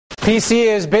PC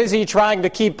is busy trying to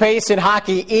keep pace in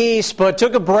Hockey East, but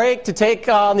took a break to take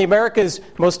on the America's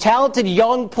most talented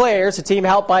young players, a team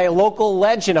helped by a local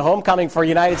legend, a homecoming for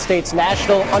United States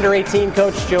national under-18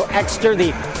 coach Joe Exter.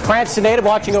 The Cranston native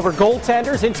watching over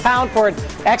goaltenders in town for an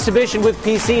exhibition with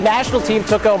PC. National team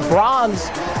took home bronze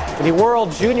in the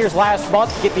World Juniors last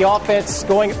month to get the offense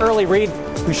going early. Reed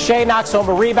Boucher knocks home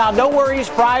a rebound. No worries,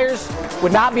 Friars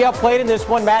would not be outplayed in this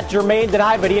one. Matt Germain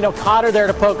denied, but Eno Cotter there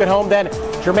to poke it home. Then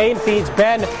Germain feeds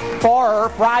Ben Farrer.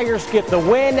 Friars get the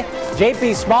win.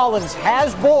 J.P. Smallins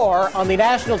has bore on the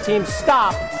national team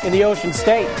stop in the Ocean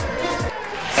State.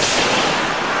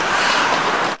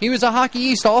 He was a Hockey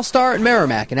East All-Star at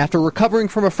Merrimack, and after recovering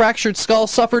from a fractured skull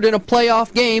suffered in a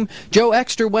playoff game, Joe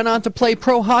Exter went on to play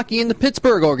pro hockey in the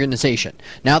Pittsburgh organization.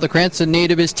 Now the Cranston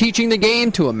native is teaching the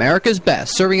game to America's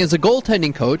best, serving as a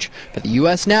goaltending coach for the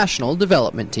U.S. National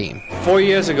Development Team. 4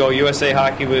 years ago, USA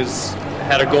Hockey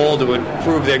had a goal to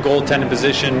improve their goaltending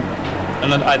position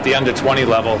at the under-20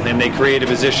 level, and they created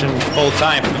a position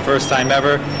full-time for the first time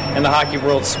ever. And the hockey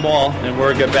world's small, and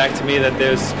word got back to me that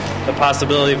there's the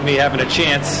possibility of me having a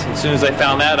chance. As soon as I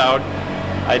found that out,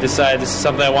 I decided this is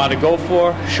something I wanted to go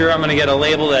for. Sure, I'm going to get a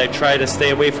label that I try to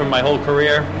stay away from my whole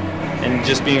career and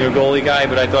just being a goalie guy,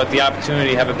 but I thought the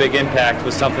opportunity to have a big impact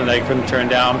was something that I couldn't turn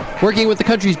down. Working with the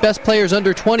country's best players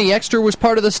under 20, Exter was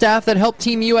part of the staff that helped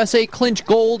Team USA clinch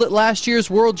gold at last year's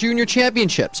World Junior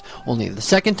Championships, only the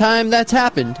second time that's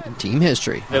happened in team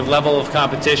history. The level of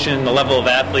competition, the level of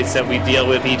athletes that we deal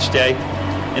with each day,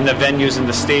 and the venues and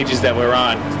the stages that we're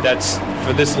on, that's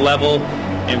for this level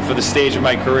and for the stage of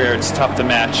my career, it's tough to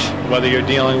match. Whether you're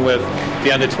dealing with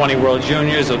the under-20 World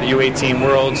Juniors or the U18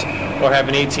 Worlds, or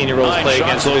having 18-year-olds play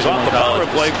against Division I college.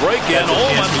 Break in, that's a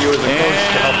chance for you as a coach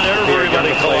to help their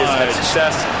younger players have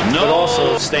success, but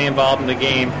also stay involved in the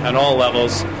game at all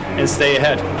levels and stay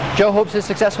ahead. Joe hopes his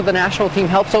success with the national team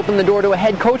helps open the door to a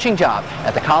head coaching job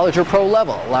at the college or pro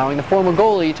level, allowing the former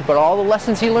goalie to put all the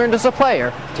lessons he learned as a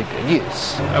player to good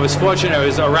use. I was fortunate. I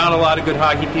was around a lot of good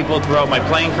hockey people throughout my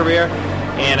playing career,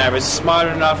 and I was smart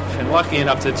enough and lucky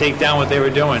enough to take down what they were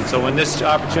doing. So when this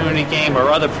opportunity came, or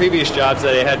other previous jobs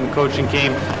that I had in coaching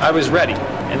came, I was ready.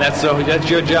 And that's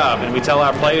your job, and we tell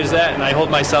our players that, and I hold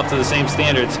myself to the same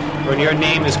standards. When your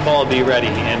name is called, be ready.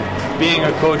 And being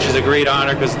a coach is a great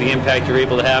honor because of the impact you're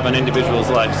able to have on individuals'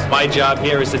 lives. My job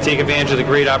here is to take advantage of the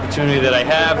great opportunity that I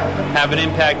have an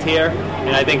impact here,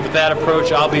 and I think with that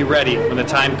approach, I'll be ready when the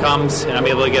time comes, and I'm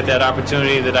able to get that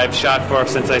opportunity that I've shot for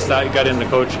since I got into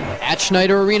coaching. At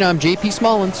Schneider Arena, I'm J.P.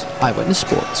 Smallins, Eyewitness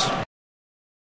Sports.